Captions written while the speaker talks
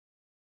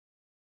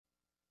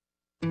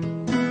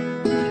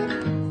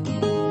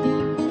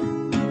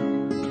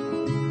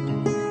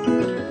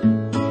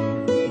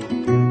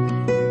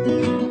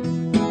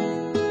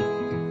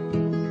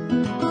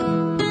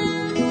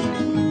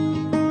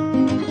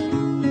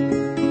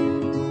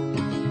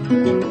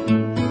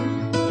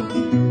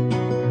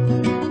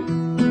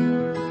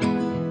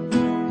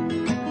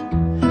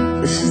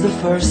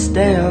first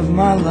day of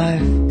my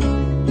life.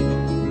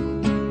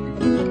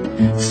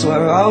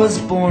 Swear I was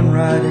born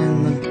right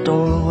in the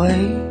doorway.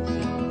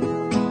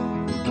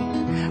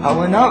 I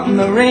went out in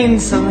the rain,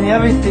 suddenly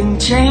everything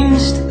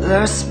changed.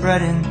 They're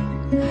spreading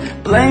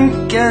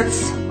blankets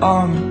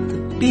on the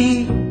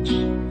beach.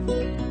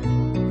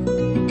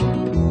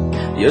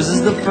 Yours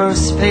is the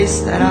first face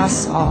that I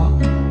saw.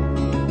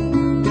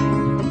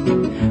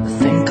 I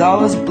think I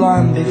was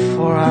blind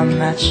before I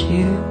met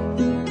you.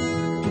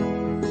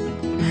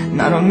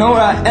 And I don't know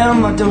where I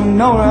am, I don't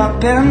know where I've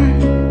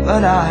been,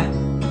 but I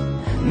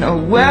know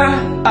where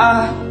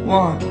I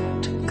want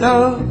to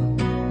go.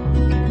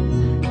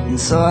 And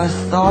so I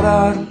thought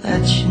I'd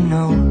let you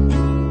know.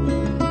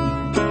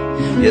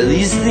 Yeah,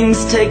 these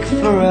things take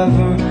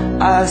forever,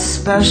 I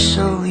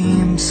especially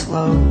am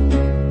slow.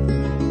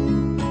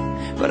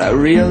 But I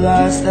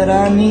realized that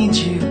I need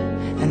you,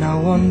 and I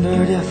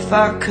wondered if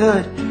I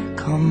could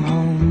come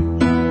home.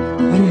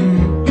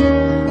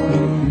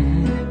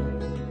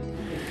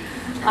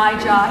 I,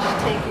 Josh,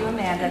 take you,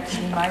 Amanda, to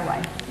be my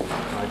wife.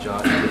 I,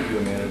 Josh, take you,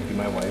 Amanda, to be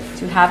my wife.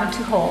 To have and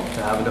to hold.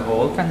 To have and to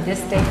hold. From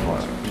this day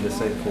forward. From this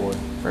day forward.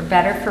 For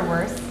better, for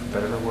worse. For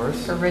better or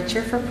worse. For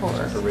richer, for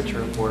poorer. For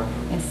richer or poorer.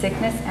 In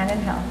sickness and in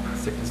health.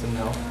 Sickness and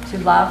health. To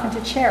love and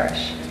to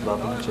cherish. To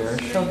love and to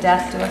cherish. Till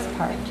death do us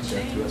part. Till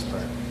death do us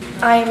part.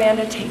 I,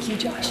 Amanda, take you,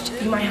 Josh, to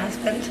be my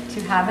husband. To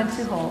have and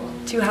to hold.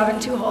 To have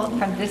and to hold.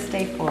 From this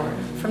day forward.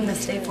 From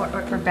this day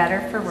forward. For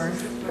better, for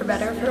worse. For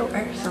better, for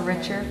worse. For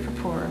richer, for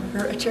poorer.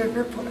 For richer,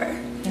 for poorer.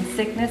 In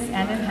sickness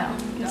and in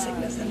health. In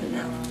sickness and in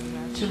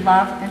health. To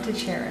love and to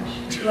cherish.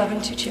 To love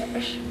and to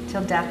cherish.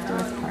 Till death do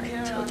us part.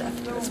 Till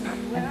death do us part.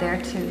 And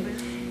thereto.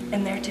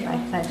 And thereto. I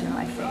pledge you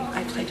my faith.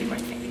 I pledge you my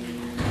faith.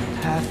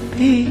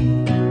 Happy.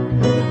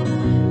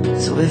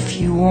 So if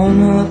you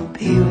wanna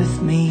be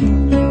with me,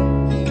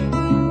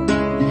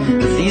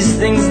 with these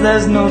things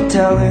there's no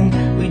telling,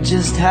 we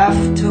just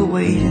have to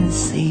wait and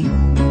see.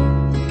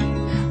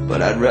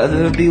 But I'd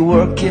rather be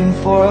working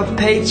for a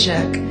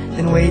paycheck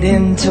than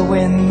waiting to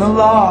win the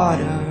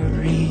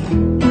lottery.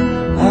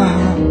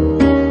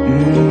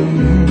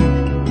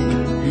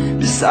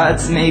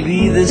 Besides,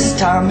 maybe this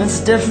time it's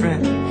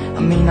different. I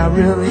mean, I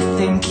really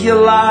think you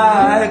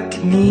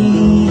like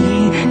me.